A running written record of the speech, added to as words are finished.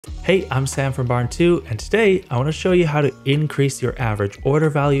Hey, I'm Sam from Barn2, and today I want to show you how to increase your average order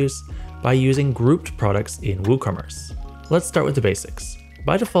values by using grouped products in WooCommerce. Let's start with the basics.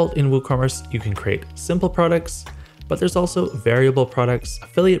 By default in WooCommerce, you can create simple products, but there's also variable products,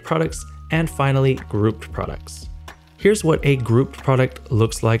 affiliate products, and finally grouped products. Here's what a grouped product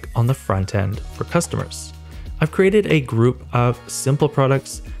looks like on the front end for customers. I've created a group of simple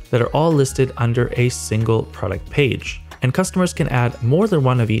products that are all listed under a single product page, and customers can add more than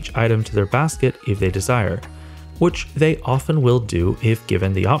one of each item to their basket if they desire, which they often will do if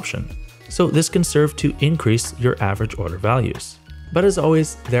given the option. So this can serve to increase your average order values. But as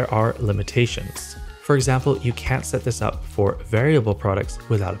always, there are limitations. For example, you can't set this up for variable products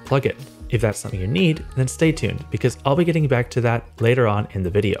without a plugin. If that's something you need, then stay tuned because I'll be getting back to that later on in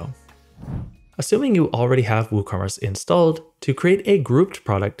the video. Assuming you already have WooCommerce installed, to create a grouped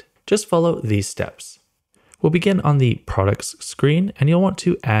product, just follow these steps. We'll begin on the products screen and you'll want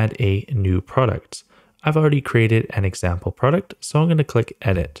to add a new product. I've already created an example product, so I'm going to click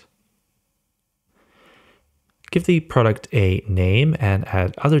Edit. Give the product a name and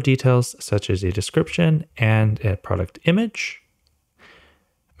add other details such as a description and a product image.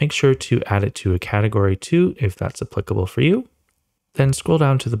 Make sure to add it to a category too if that's applicable for you. Then scroll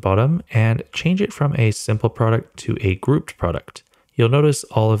down to the bottom and change it from a simple product to a grouped product. You'll notice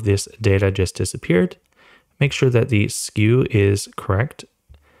all of this data just disappeared. Make sure that the SKU is correct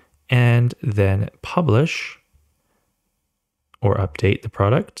and then publish or update the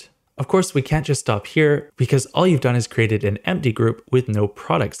product. Of course, we can't just stop here because all you've done is created an empty group with no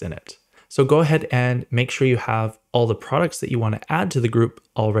products in it. So go ahead and make sure you have all the products that you want to add to the group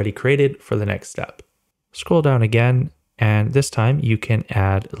already created for the next step. Scroll down again, and this time you can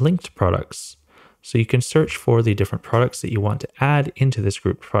add linked products. So you can search for the different products that you want to add into this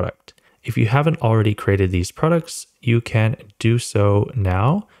grouped product. If you haven't already created these products, you can do so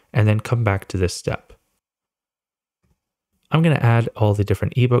now and then come back to this step. I'm going to add all the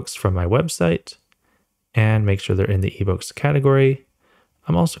different ebooks from my website and make sure they're in the ebooks category.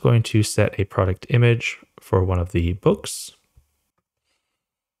 I'm also going to set a product image for one of the books.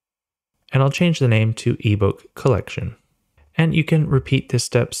 And I'll change the name to ebook collection. And you can repeat the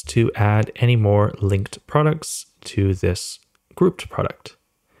steps to add any more linked products to this grouped product.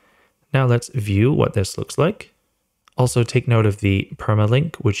 Now let's view what this looks like. Also take note of the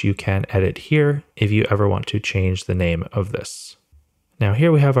permalink, which you can edit here if you ever want to change the name of this. Now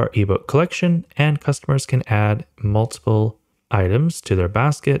here we have our ebook collection, and customers can add multiple items to their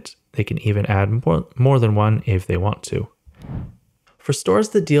basket. They can even add more than one if they want to. For stores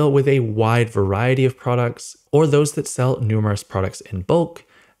that deal with a wide variety of products or those that sell numerous products in bulk,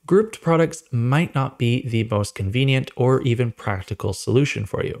 grouped products might not be the most convenient or even practical solution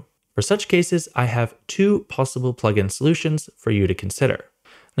for you. For such cases, I have two possible plugin solutions for you to consider.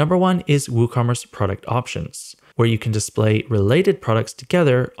 Number one is WooCommerce Product Options, where you can display related products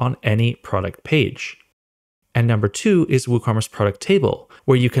together on any product page. And number two is WooCommerce Product Table,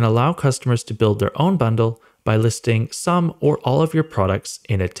 where you can allow customers to build their own bundle by listing some or all of your products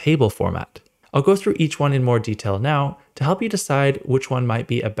in a table format. I'll go through each one in more detail now to help you decide which one might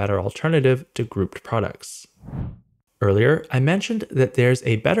be a better alternative to grouped products. Earlier, I mentioned that there's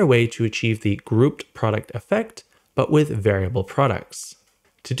a better way to achieve the grouped product effect, but with variable products.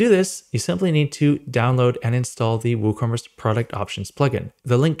 To do this, you simply need to download and install the WooCommerce Product Options plugin.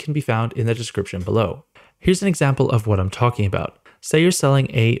 The link can be found in the description below. Here's an example of what I'm talking about. Say you're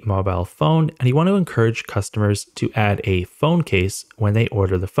selling a mobile phone and you want to encourage customers to add a phone case when they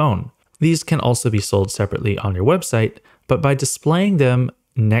order the phone. These can also be sold separately on your website, but by displaying them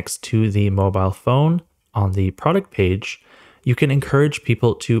next to the mobile phone on the product page, you can encourage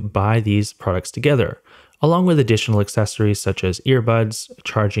people to buy these products together, along with additional accessories such as earbuds, a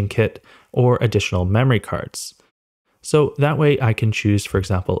charging kit, or additional memory cards. So that way I can choose, for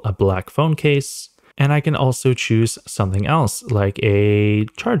example, a black phone case, and I can also choose something else like a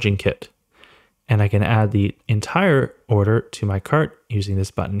charging kit. And I can add the entire order to my cart using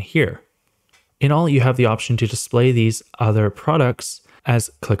this button here. In all, you have the option to display these other products as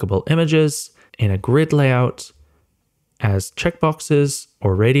clickable images, in a grid layout, as checkboxes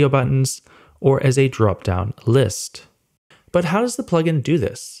or radio buttons, or as a drop-down list. But how does the plugin do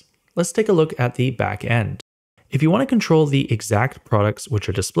this? Let's take a look at the back end. If you want to control the exact products which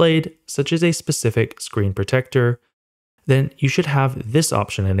are displayed, such as a specific screen protector, then you should have this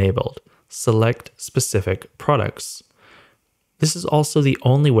option enabled, Select Specific Products. This is also the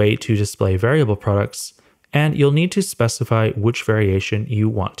only way to display variable products, and you'll need to specify which variation you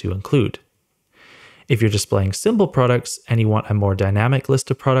want to include. If you're displaying simple products and you want a more dynamic list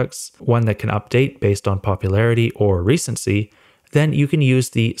of products, one that can update based on popularity or recency, then you can use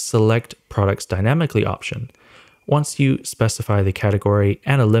the Select Products Dynamically option. Once you specify the category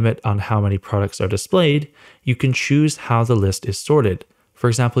and a limit on how many products are displayed, you can choose how the list is sorted. For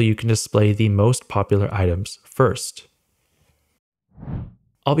example, you can display the most popular items first.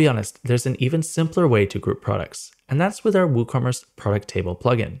 I'll be honest, there's an even simpler way to group products, and that's with our WooCommerce Product Table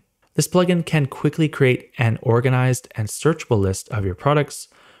plugin. This plugin can quickly create an organized and searchable list of your products,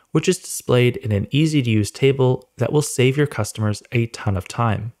 which is displayed in an easy-to-use table that will save your customers a ton of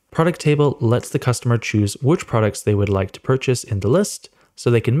time. Product Table lets the customer choose which products they would like to purchase in the list, so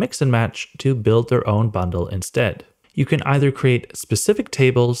they can mix and match to build their own bundle instead. You can either create specific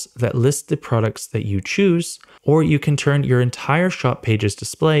tables that list the products that you choose, or you can turn your entire shop page's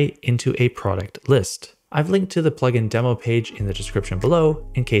display into a product list. I've linked to the plugin demo page in the description below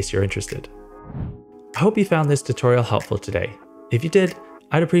in case you're interested. I hope you found this tutorial helpful today. If you did,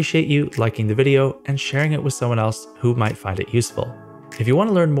 I'd appreciate you liking the video and sharing it with someone else who might find it useful. If you want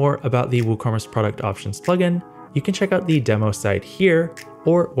to learn more about the WooCommerce Product Options plugin, you can check out the demo site here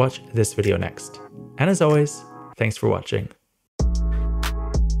or watch this video next. And as always, thanks for watching.